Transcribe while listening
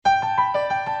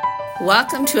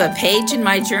Welcome to A Page in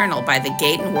My Journal by the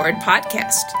Gayton Ward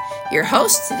podcast. Your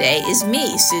host today is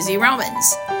me, Susie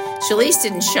Romans. Shalise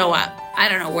didn't show up. I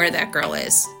don't know where that girl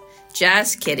is.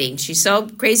 Just kidding. She's so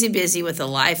crazy busy with a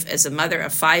life as a mother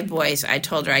of 5 boys, I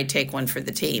told her I'd take one for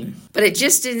the team. But it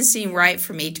just didn't seem right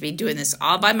for me to be doing this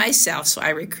all by myself, so I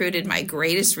recruited my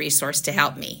greatest resource to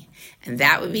help me. And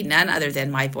that would be none other than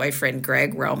my boyfriend,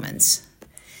 Greg Romans.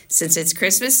 Since it's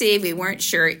Christmas Eve, we weren't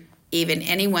sure even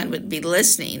anyone would be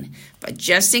listening. But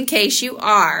just in case you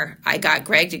are, I got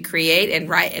Greg to create and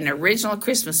write an original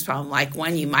Christmas poem like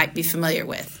one you might be familiar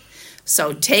with.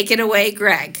 So take it away,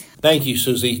 Greg. Thank you,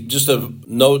 Susie. Just a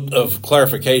note of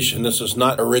clarification, this is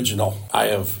not original. I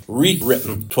have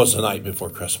rewritten 'Twas the Night Before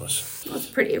Christmas. Well, it's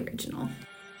pretty original.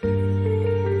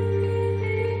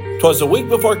 'Twas the week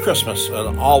before Christmas,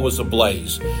 and all was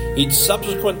ablaze. Each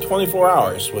subsequent 24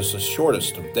 hours was the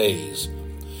shortest of days.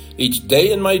 Each day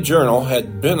in my journal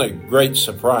had been a great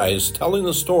surprise, telling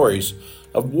the stories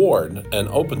of Ward and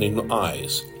opening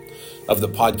eyes of the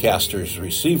podcasters,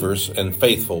 receivers, and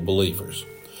faithful believers.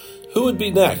 Who would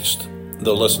be next?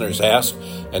 The listeners asked,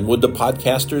 and would the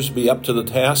podcasters be up to the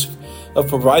task of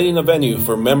providing a venue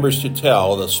for members to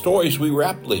tell the stories we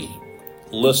raptly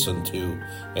listened to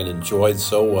and enjoyed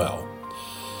so well?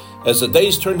 As the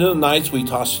days turned into nights, we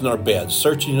tossed in our beds,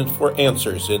 searching for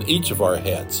answers in each of our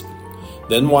heads.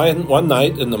 Then one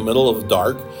night in the middle of the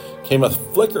dark came a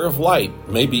flicker of light,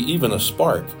 maybe even a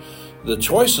spark. The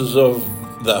choices of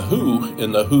the Who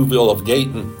in the Whoville of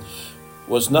Gayton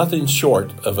was nothing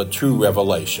short of a true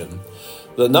revelation.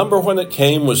 The number when it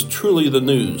came was truly the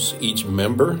news. Each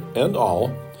member and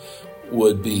all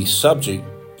would be subject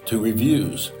to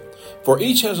reviews. For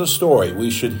each has a story we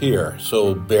should hear,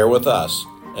 so bear with us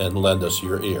and lend us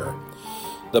your ear.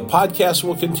 The podcast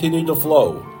will continue to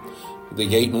flow. The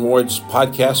Gayton Ward's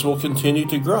podcast will continue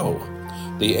to grow.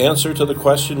 The answer to the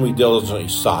question we diligently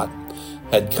sought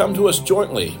had come to us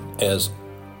jointly as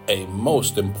a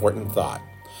most important thought.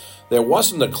 There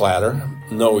wasn't a clatter,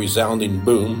 no resounding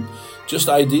boom, just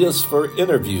ideas for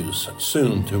interviews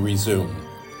soon to resume.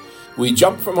 We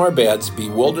jumped from our beds,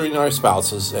 bewildering our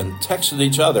spouses, and texted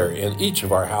each other in each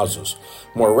of our houses.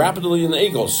 More rapidly than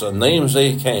eagles, the names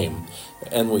they came,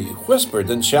 and we whispered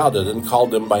and shouted and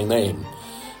called them by name.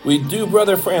 We'd do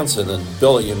Brother Franson and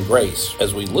Billy and Grace.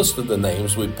 As we listed the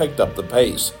names, we picked up the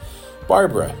pace.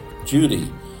 Barbara,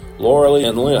 Judy, Laurel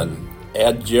and Lynn,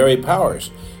 add Jerry Powers,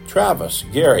 Travis,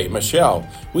 Gary, Michelle.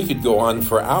 We could go on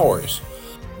for hours.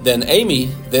 Then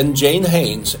Amy, then Jane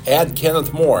Haynes, add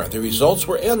Kenneth Moore. The results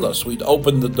were endless. We'd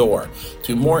opened the door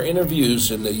to more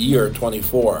interviews in the year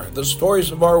 24. The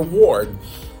stories of our ward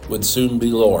would soon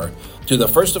be lore. To the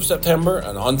 1st of September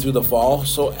and on through the fall,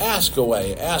 so ask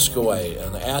away,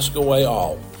 and ask away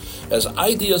all. As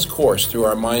ideas coursed through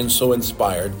our minds so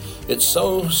inspired, it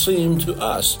so seemed to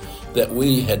us that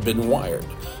we had been wired.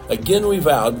 Again we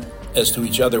vowed, as to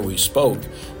each other we spoke,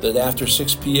 that after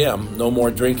 6 p.m., no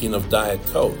more drinking of Diet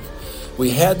Coke. We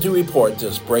had to report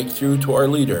this breakthrough to our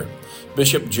leader.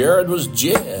 Bishop Jared was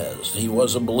jazzed. He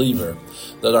was a believer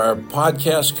that our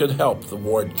podcast could help the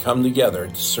ward come together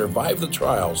to survive the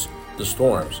trials, the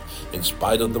storms, in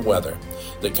spite of the weather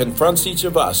that confronts each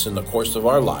of us in the course of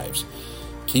our lives,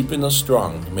 keeping us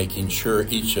strong, making sure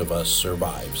each of us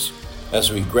survives.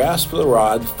 As we grasp the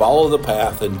rod, follow the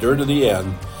path, endure to the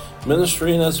end,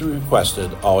 ministering as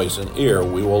requested, always an ear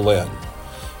we will lend.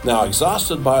 Now,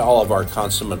 exhausted by all of our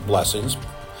consummate blessings,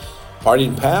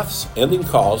 parting paths, ending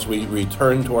calls, we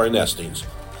return to our nestings.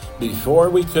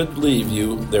 Before we could leave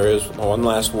you, there is one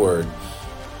last word.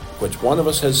 Which one of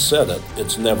us has said it,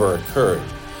 it's never occurred.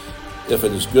 If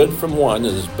it is good from one,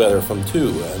 it is better from two.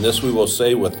 And this we will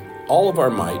say with all of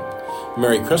our might.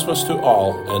 Merry Christmas to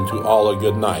all, and to all a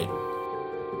good night.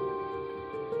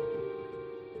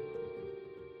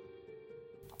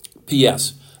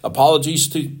 P.S. Apologies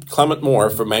to Clement Moore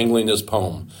for mangling his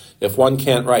poem. If one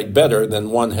can't write better,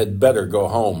 then one had better go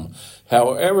home.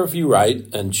 However, if you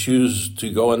write and choose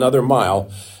to go another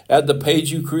mile, add the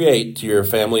page you create to your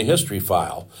family history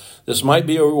file. This might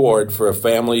be a reward for a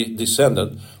family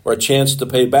descendant or a chance to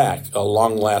pay back a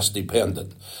long-last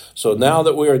dependent. So now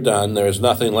that we are done, there is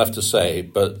nothing left to say,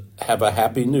 but have a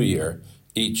happy new year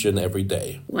each and every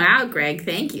day. Wow, Greg,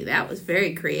 thank you. That was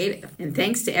very creative. And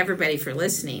thanks to everybody for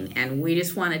listening. And we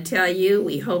just want to tell you,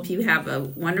 we hope you have a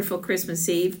wonderful Christmas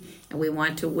Eve, and we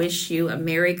want to wish you a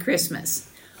Merry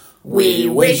Christmas. We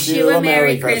wish you a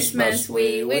Merry Christmas.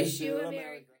 We wish you a Merry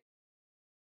Christmas.